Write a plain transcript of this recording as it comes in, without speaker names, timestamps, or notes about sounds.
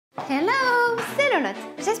Lolotte,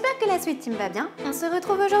 j'espère que la SweeTeaM va bien. On se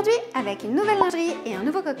retrouve aujourd'hui avec une nouvelle lingerie et un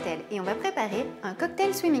nouveau cocktail. Et on va préparer un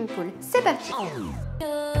cocktail swimming pool. C'est parti!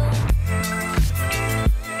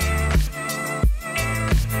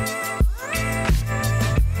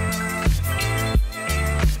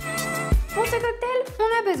 Pour ce cocktail,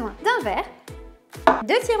 on a besoin d'un verre,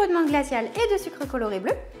 de sirop de menthe glaciale et de sucre coloré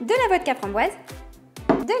bleu, de la vodka framboise,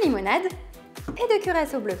 de limonade et de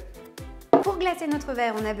Curaçao bleu. Pour glacer notre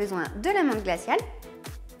verre, on a besoin de la menthe glaciale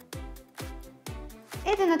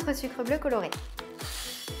et de notre sucre bleu coloré.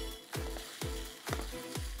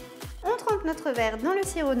 On trempe notre verre dans le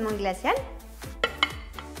sirop de menthe glaciale,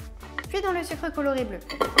 puis dans le sucre coloré bleu.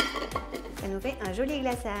 Ça nous fait un joli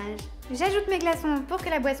glaçage. J'ajoute mes glaçons pour que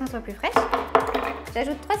la boisson soit plus fraîche.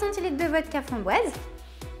 J'ajoute 3 centilitres de vodka framboise.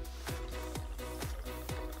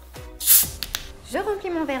 Je remplis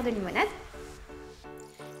mon verre de limonade.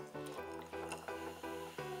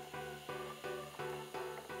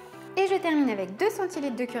 Et je termine avec 2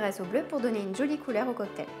 centilitres de Curaçao bleu pour donner une jolie couleur au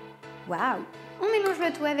cocktail. Waouh! On mélange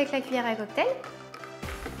le tout avec la cuillère à cocktail.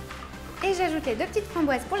 Et j'ajoute les 2 petites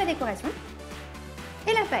framboises pour la décoration.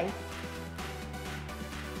 Et la paille.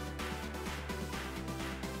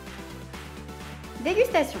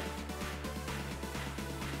 Dégustation.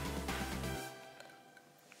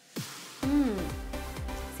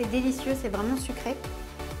 C'est délicieux, c'est vraiment sucré.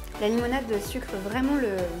 La limonade sucre vraiment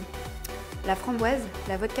la framboise,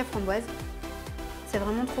 la vodka framboise. C'est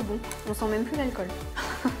vraiment trop bon. On sent même plus l'alcool.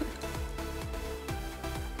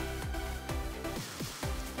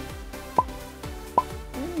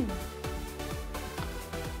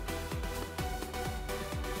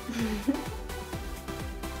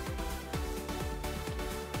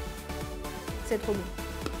 C'est trop bon.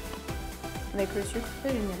 Avec le sucre, c'est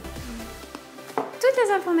génial. Toutes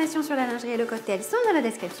les informations sur la lingerie et le cocktail sont dans la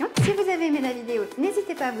description. Si vous avez aimé la vidéo,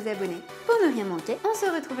 n'hésitez pas à vous abonner pour ne rien manquer. On se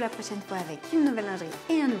retrouve la prochaine fois avec une nouvelle lingerie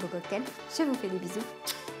et un nouveau cocktail. Je vous fais des bisous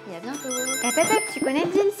et à bientôt. Et tu connais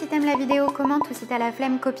le deal. Si t'aimes la vidéo, commente ou si t'as la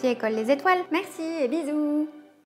flemme, copie et colle les étoiles. Merci et bisous.